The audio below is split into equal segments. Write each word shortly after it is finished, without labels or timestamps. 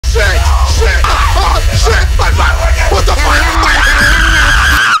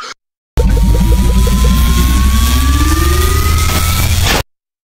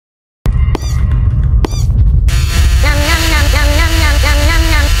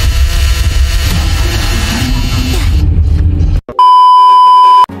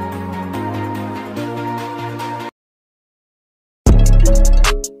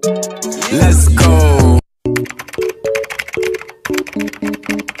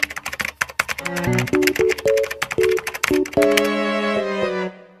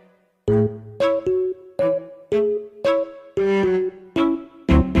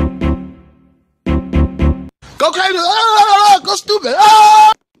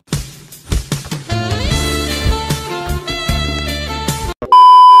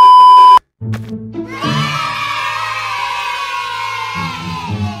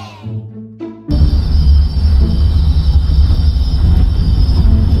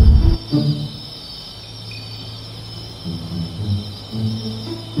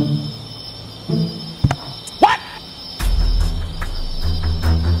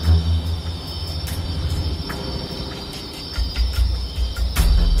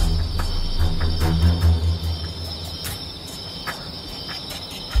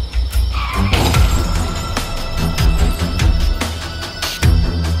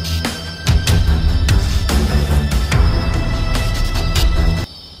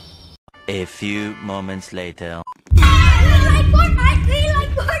A few moments later. We like Fortnite! We like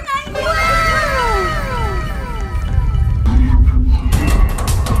Fortnite! Wow!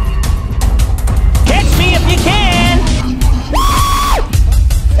 Catch me if you can!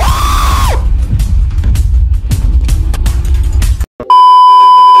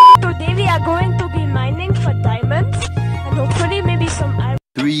 Today we are going to be mining for diamonds and hopefully maybe some iron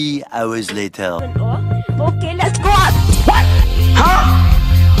 3 hours later. ore. Okay, let's go out! What? Huh?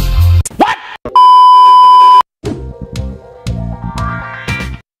 What?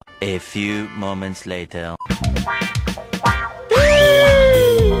 A few moments later.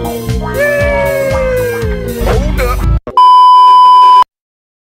 Hold up!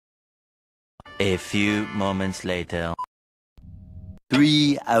 A few moments later.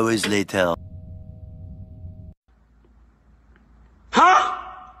 3 hours later. Huh?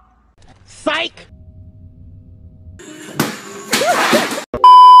 Psych!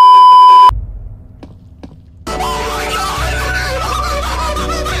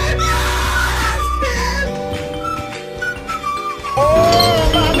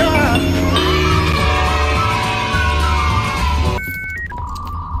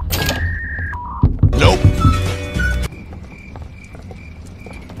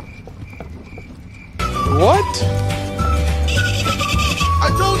 What? I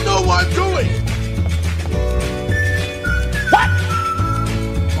don't know what I'm doing! What?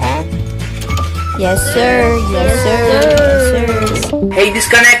 Huh? Yes sir, yes sir, yes sir. Hey,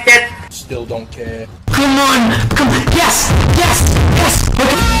 disconnected! Still don't care. Come on! Come on! Yes! Yes! Yes!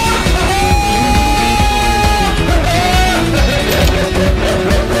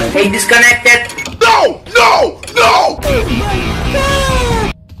 Hey, disconnected! No! No! No! Oh my god!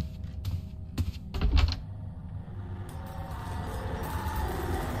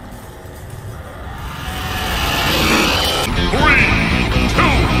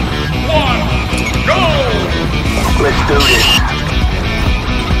 Let's do this.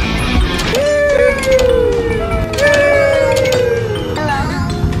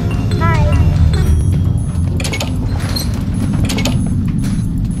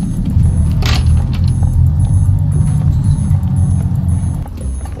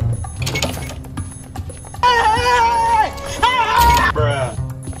 Bruh.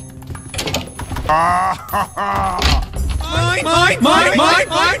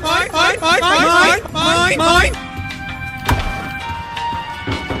 Mine!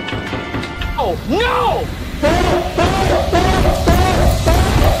 Oh no!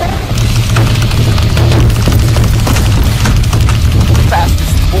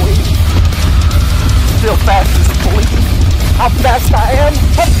 Fastest boy. Still fastest boy. How fast I am?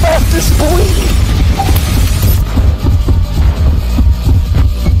 How fastest boy?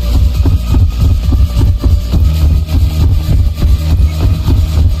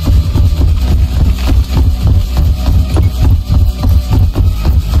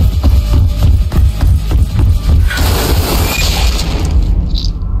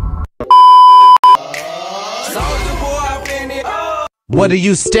 What are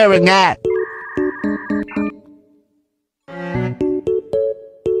you staring at?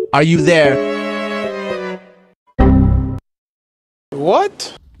 Are you there?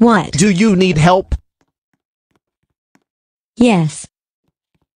 What? What? Do you need help? Yes.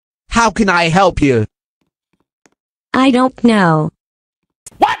 How can I help you? I don't know.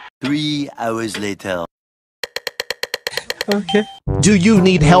 3 hours later. Okay. Do you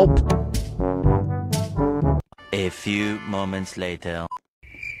need help? A few moments later.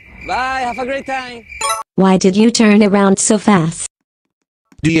 Bye, have a great time. Why did you turn around so fast?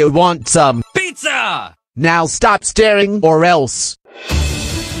 Do you want some? Pizza! Now stop staring or else. This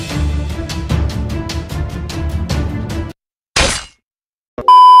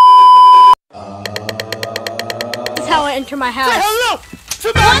is how I enter my house. Hello!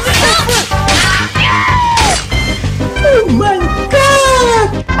 Oh my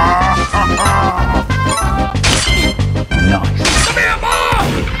god! Nice. Come here, Mom!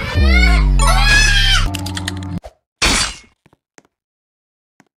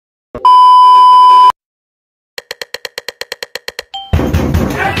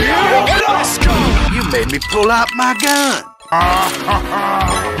 Let's go! You made me pull out my gun.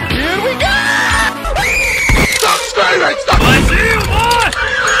 Here we go! Stop screaming! Stop! I see you, boy!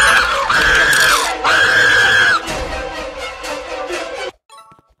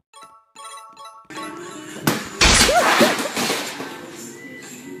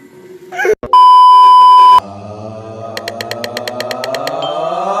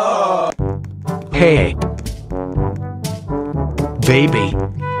 Hey. Baby.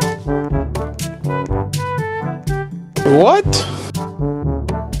 What?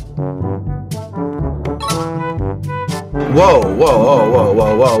 Whoa, whoa, whoa, whoa,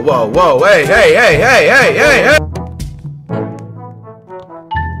 whoa, whoa, whoa, whoa, hey, hey, hey, hey, hey, hey, hey!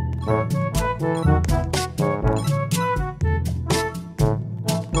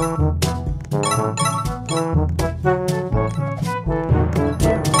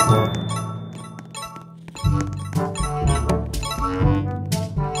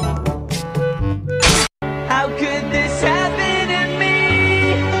 How could this happen to me?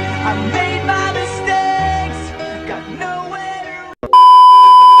 I made my mistakes, got nowhere to...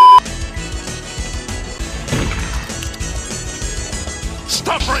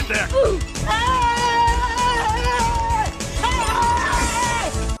 Stop right there!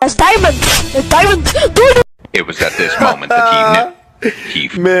 There's diamonds! There's diamonds! Dude! It was at this moment that he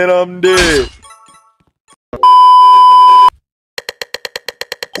knew. Man, I'm dead.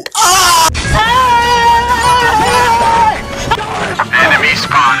 Enemy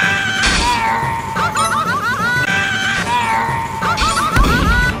spotted.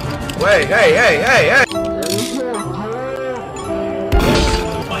 Wait, hey, hey, hey, hey!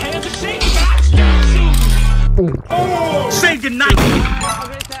 Say goodnight.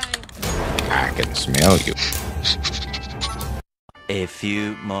 I can smell you. A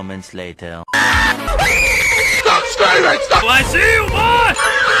few moments later. Stop screaming! Stop! I see you, boy.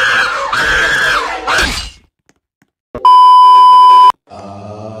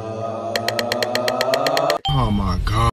 Oh my god.